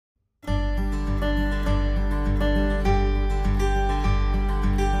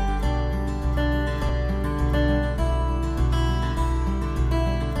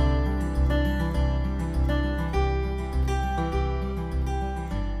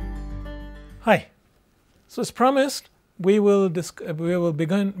Hi. So as promised, we will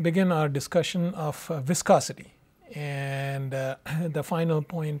begin our discussion of viscosity, and the final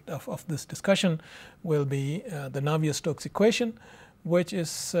point of this discussion will be the Navier-Stokes equation, which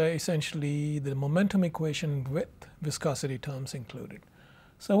is essentially the momentum equation with viscosity terms included.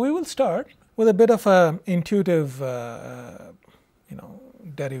 So we will start with a bit of an intuitive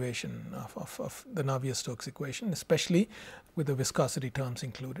derivation of the Navier-Stokes equation, especially with the viscosity terms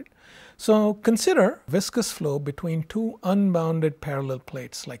included. So this viscous flow between two unbounded parallel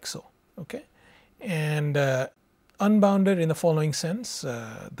plates like so, okay? And unbounded in the following sense,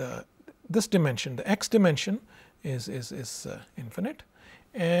 this dimension, the x dimension is infinite,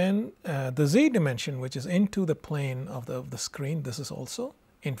 and the z dimension, which is into the plane of the screen, this is also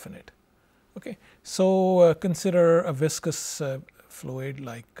infinite. Okay, so consider a viscous fluid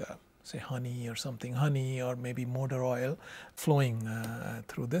like say honey or something, honey or maybe motor oil flowing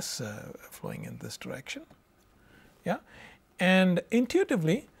through this, flowing in this direction. Yeah, and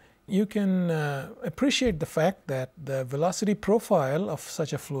intuitively you can appreciate the fact that the velocity profile of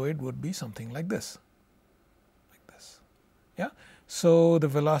such a fluid would be something like this. Yeah, so the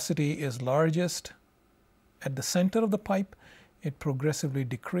velocity is largest at the center of the pipe. It progressively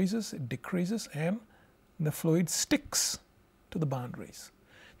decreases, and the fluid sticks to the boundaries.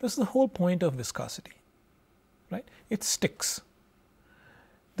 This is the whole point of viscosity, right? It sticks.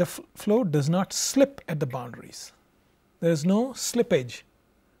 The flow does not slip at the boundaries. There is no slippage,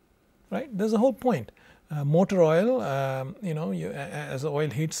 right? There's the whole point. Motor oil, as the oil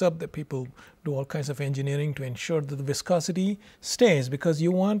heats up, the people do all kinds of engineering to ensure that the viscosity stays, because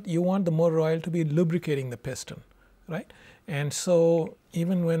you want the motor oil to be lubricating the piston, right? And so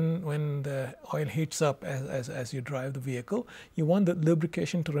even when the oil heats up as you drive the vehicle, you want the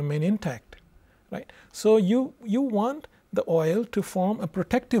lubrication to remain intact, right? So you want the oil to form a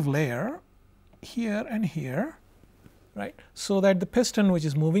protective layer here and here, right? So that the piston which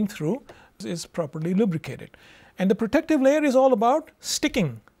is moving through is properly lubricated. And the protective layer is all about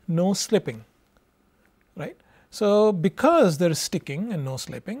sticking, no slipping, right? So because there is sticking and no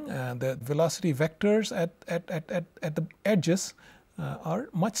slipping, the velocity vectors at the edges are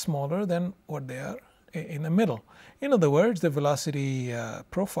much smaller than what they are in the middle. In other words, the velocity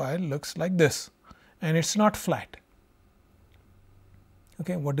profile looks like this, and it's not flat.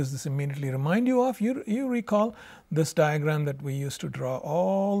 Okay, what does this immediately remind you of? You recall this diagram that we used to draw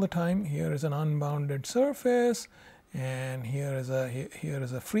all the time. Here is an unbounded surface, and here is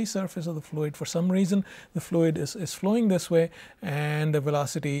a free surface of the fluid. For some reason, the fluid is flowing this way, and the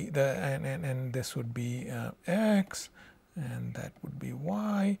velocity, and this would be x, and that would be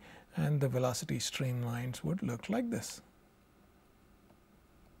y, and the velocity streamlines would look like this.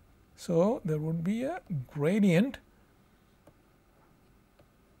 So there would be a gradient.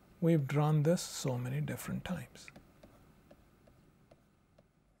 We've drawn this so many different times,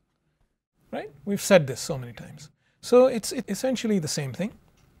 right? We've said this so many times. So it's essentially the same thing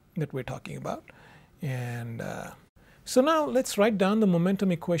that we're talking about. And so now let's write down the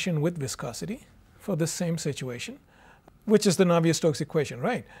momentum equation with viscosity for this same situation, which is the Navier-Stokes equation,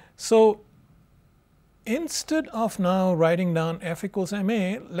 right? So instead of now writing down F equals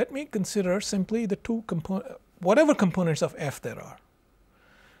ma, let me consider simply the whatever components of F there are.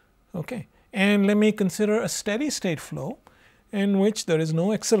 Okay, and let me consider a steady state flow in which there is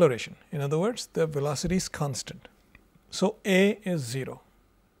no acceleration. In other words, the velocity is constant. So A is 0.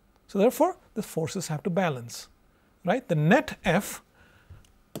 So therefore, the forces have to balance, right? The net F,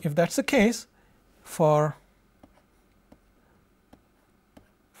 if that's the case, for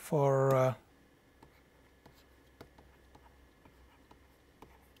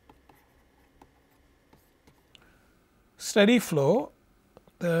steady flow,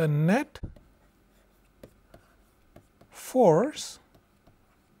 the net force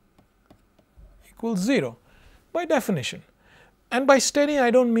equals 0 by definition. And by steady,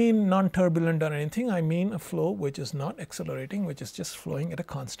 I don't mean non-turbulent or anything. I mean a flow which is not accelerating, which is just flowing at a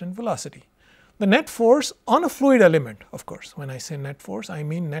constant velocity. The net force on a fluid element, of course. When I say net force, I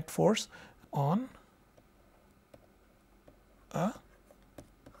mean net force on a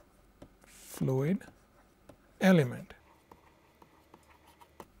fluid element.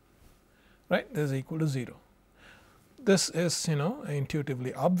 Right? This is equal to 0. This is,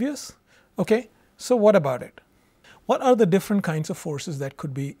 intuitively obvious. Okay, so what about it? What are the different kinds of forces that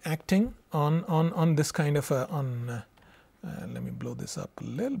could be acting on this kind of a, let me blow this up a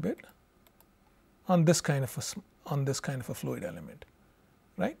little bit, on this kind of a fluid element,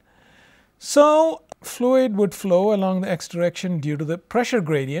 right? So fluid would flow along the x direction due to the pressure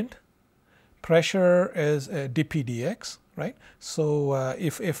gradient. Pressure is dp dx, right? So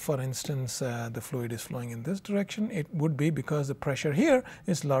if for instance the fluid is flowing in this direction, it would be because the pressure here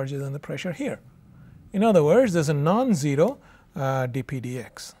is larger than the pressure here. In other words, there's a non-zero dp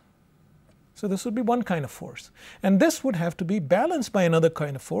dx. So this would be one kind of force, and this would have to be balanced by another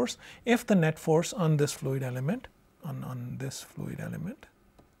kind of force if the net force on this fluid element, on this fluid element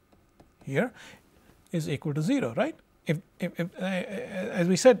here, is equal to 0, right? As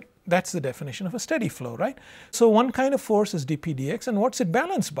we said, that's the definition of a steady flow, right? So one kind of force is dp dx, and what's it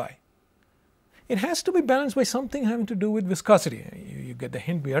balanced by? It has to be balanced by something having to do with viscosity. You get the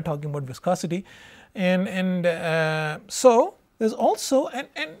hint, we are talking about viscosity, and so there's also, and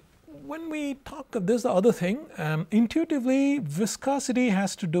when we talk of this, the other thing, intuitively viscosity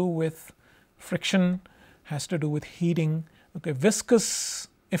has to do with friction, has to do with heating. Okay, viscous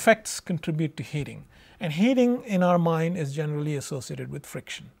effects contribute to heating, and heating in our mind is generally associated with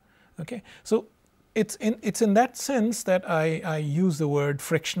friction. Okay, so it's in that sense that I use the word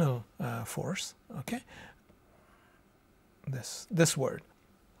frictional force. Okay, this word.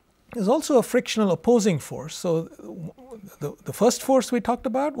 There's also a frictional opposing force. So the first force we talked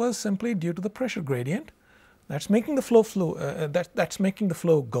about was simply due to the pressure gradient. That's making the that's making the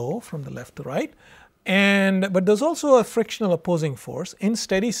flow go from the left to right. But there's also a frictional opposing force in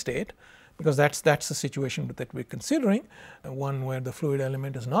steady state, because that's the situation that we're considering, one where the fluid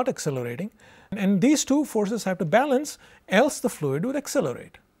element is not accelerating. And these two forces have to balance, else the fluid would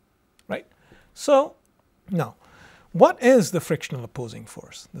accelerate, right? So now, what is the frictional opposing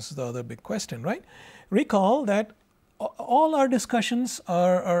force? This is the other big question, right? Recall that all our discussions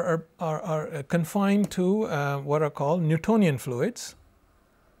are confined to what are called Newtonian fluids.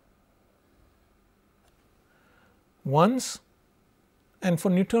 And for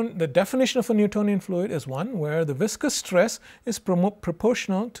Newton, the definition of a Newtonian fluid is one where the viscous stress is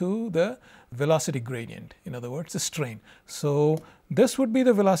proportional to the velocity gradient. In other words, the strain. So this would be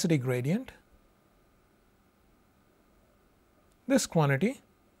the velocity gradient. This quantity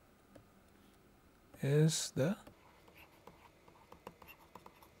is the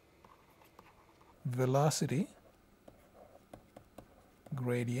velocity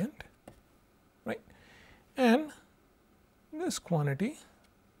gradient, right? And this quantity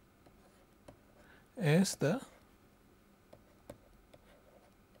is the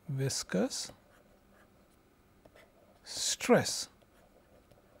viscous stress.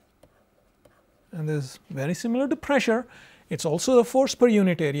 And this is very similar to pressure. It's also the force per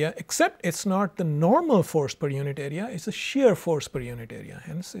unit area, except it's not the normal force per unit area, it's a shear force per unit area,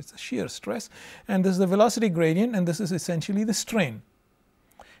 hence it's a shear stress. And this is the velocity gradient, and this is essentially the strain.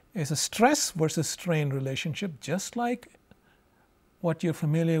 It's a stress versus strain relationship, just like what you're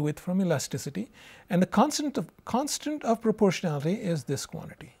familiar with from elasticity. And the constant of proportionality is this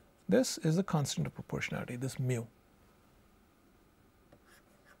quantity. This is the constant of proportionality, this mu.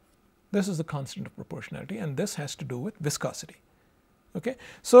 This is the constant of proportionality, and this has to do with viscosity. Okay,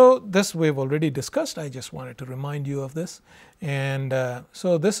 so this we've already discussed. I just wanted to remind you of this. And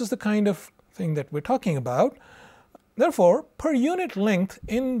so this is the kind of thing that we're talking about. Therefore, per unit length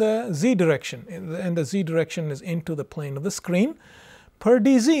in the z direction, and the z direction is into the plane of the screen, per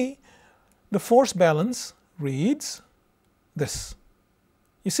dz, the force balance reads this.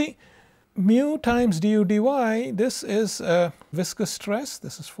 You see, mu times du dy, this is viscous stress,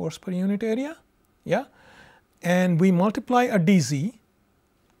 this is force per unit area, yeah, and we multiply a dz,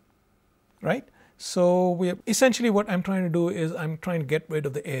 right? So we have, essentially what I'm trying to do is I'm trying to get rid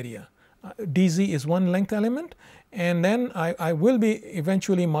of the area. dz is one length element, and then I will be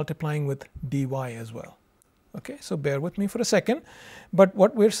eventually multiplying with dy as well. Okay, so bear with me for a second, but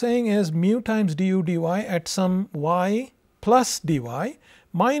what we're saying is mu times du dy at some y plus dy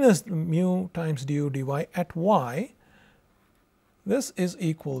minus mu times du dy at y, this is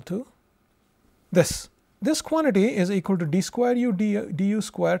equal to this. This quantity is equal to d square u du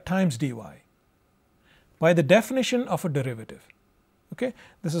square times dy by the definition of a derivative. Okay,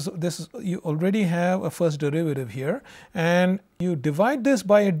 this is you already have a first derivative here, and you divide this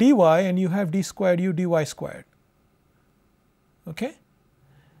by a dy and you have d squared u dy squared. Okay,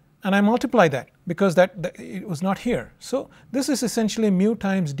 and I multiply that because that it was not here. So this is essentially mu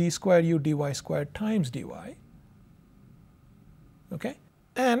times d squared u dy squared times dy. Okay,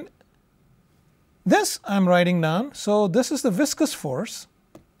 and this I'm writing down. So this is the viscous force.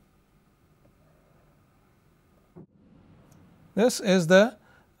 This is the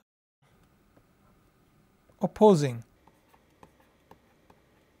opposing.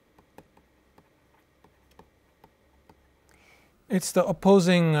 It's the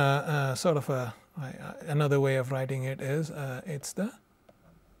opposing sort of another way of writing it is it's the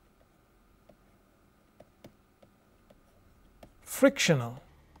frictional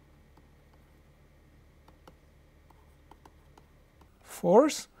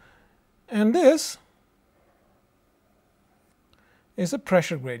force, and this is a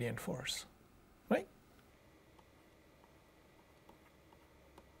pressure gradient force, right?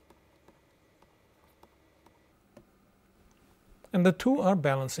 And the two are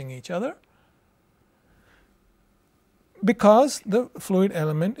balancing each other because the fluid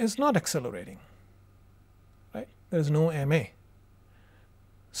element is not accelerating, right? There is no ma.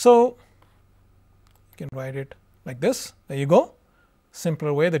 So you can write it like this. There you go.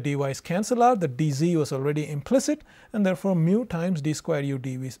 Simpler way, the dy's cancel out, the dz was already implicit, and therefore mu times d square u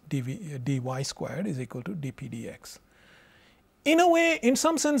dy squared is equal to dp dx. In a way, in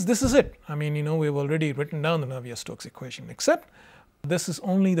some sense, this is it. I mean, we've already written down the Navier-Stokes equation, except this is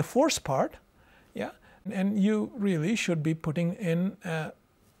only the force part, yeah, and you really should be putting in,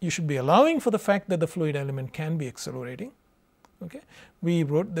 you should be allowing for the fact that the fluid element can be accelerating. Okay, we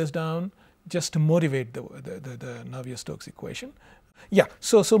wrote this down just to motivate the Navier-Stokes equation. Yeah,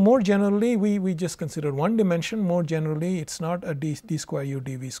 so more generally, we just considered one dimension. More generally, it's not a d square u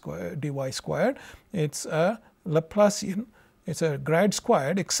dy squared. It's a Laplacian. It's a grad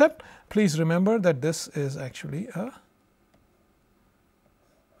squared. Except, please remember that this is actually a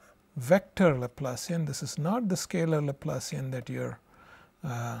vector Laplacian. This is not the scalar Laplacian that you're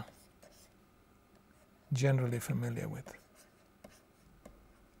generally familiar with.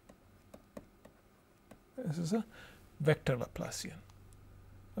 This is a vector Laplacian.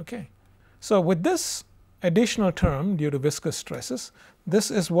 Okay. So with this additional term due to viscous stresses, this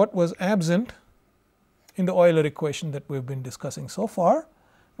is what was absent in the Euler equation that we've been discussing so far,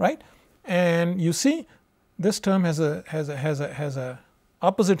 right? And you see this term has a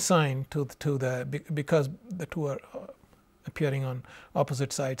opposite sign to the, because the two are appearing on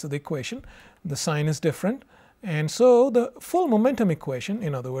opposite sides of the equation. The sign is different. And so the full momentum equation,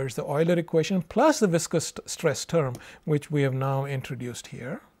 in other words, the Euler equation plus the viscous stress term, which we have now introduced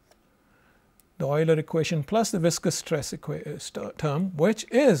here, the Euler equation plus the viscous stress term, which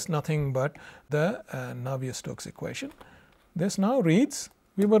is nothing but the Navier-Stokes equation. This now reads,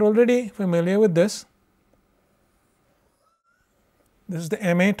 we were already familiar with this. This is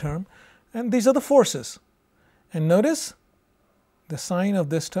the ma term, and these are the forces. And notice the sign of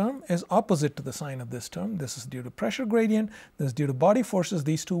this term is opposite to the sign of this term. This is due to pressure gradient, this is due to body forces.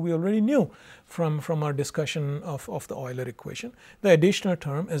 These two we already knew from our discussion of the Euler equation. The additional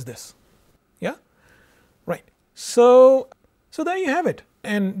term is this. Yeah? Right. So there you have it.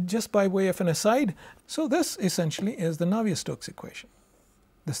 And just by way of an aside, so this essentially is the Navier-Stokes equation,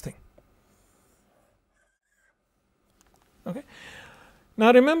 this thing. Okay.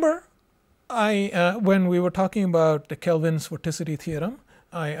 Now remember, when we were talking about the Kelvin's vorticity theorem,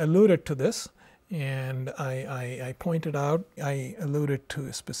 I alluded to this, and I pointed out, I alluded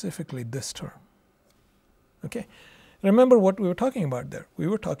to specifically this term. Okay. Remember what we were talking about there. We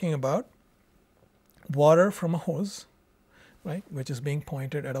were talking about water from a hose, right, which is being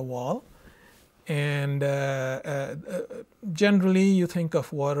pointed at a wall. And generally you think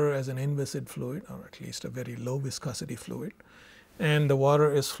of water as an inviscid fluid, or at least a very low viscosity fluid. And the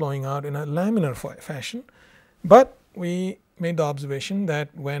water is flowing out in a laminar fashion. But we made the observation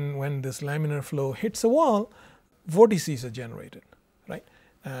that when this laminar flow hits a wall, vortices are generated, right?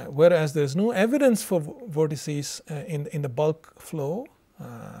 Whereas there is no evidence for vortices in the bulk flow,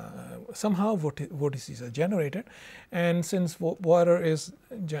 somehow vortices are generated. And since water is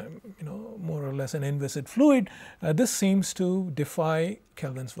more or less an inviscid fluid, this seems to defy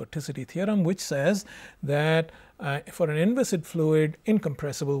Kelvin's vorticity theorem, which says that for an inviscid fluid,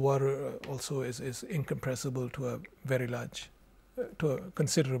 incompressible water also is incompressible to a very large, to a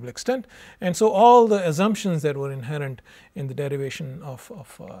considerable extent. And so all the assumptions that were inherent in the derivation of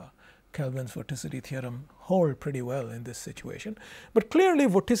Kelvin's vorticity theorem hold pretty well in this situation. But clearly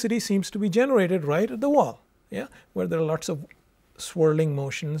vorticity seems to be generated right at the wall, yeah, where there are lots of swirling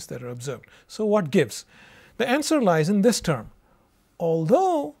motions that are observed. So what gives? The answer lies in this term.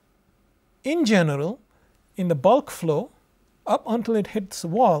 Although in general, in the bulk flow, up until it hits the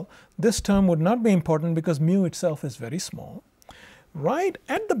wall, this term would not be important because mu itself is very small. Right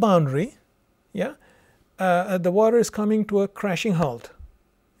at the boundary, yeah, the water is coming to a crashing halt.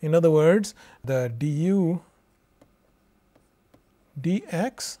 In other words, the du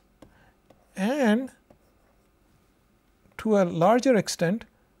dx and to a larger extent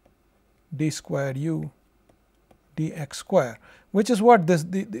d square u dx square, which is what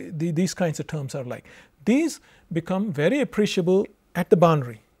these kinds of terms are like. These become very appreciable at the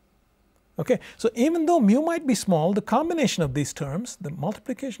boundary. Okay, so even though mu might be small, the combination of these terms, the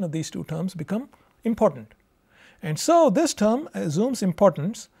multiplication of these two terms become important. And so this term assumes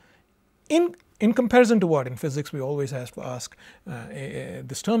importance in comparison to what? In physics, we always have to ask,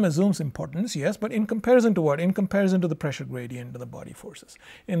 this term assumes importance, yes, but in comparison to what? In comparison to the pressure gradient and the body forces.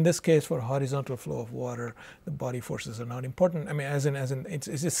 In this case, for horizontal flow of water, the body forces are not important. I mean, as in it's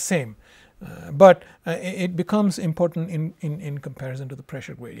the same, but it becomes important in comparison to the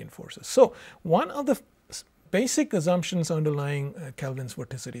pressure gradient forces. So one of the basic assumptions underlying Kelvin's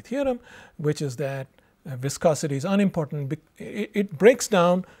vorticity theorem, which is that viscosity is unimportant, it breaks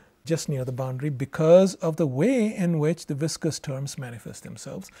down just near the boundary because of the way in which the viscous terms manifest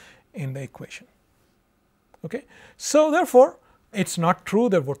themselves in the equation. Okay? So therefore, it's not true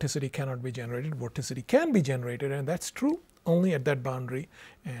that vorticity cannot be generated. Vorticity can be generated, and that's true only at that boundary,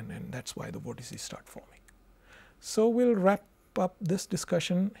 and that's why the vortices start forming. So we'll wrap up this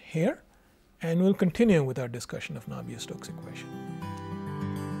discussion here, and we'll continue with our discussion of Navier-Stokes equation.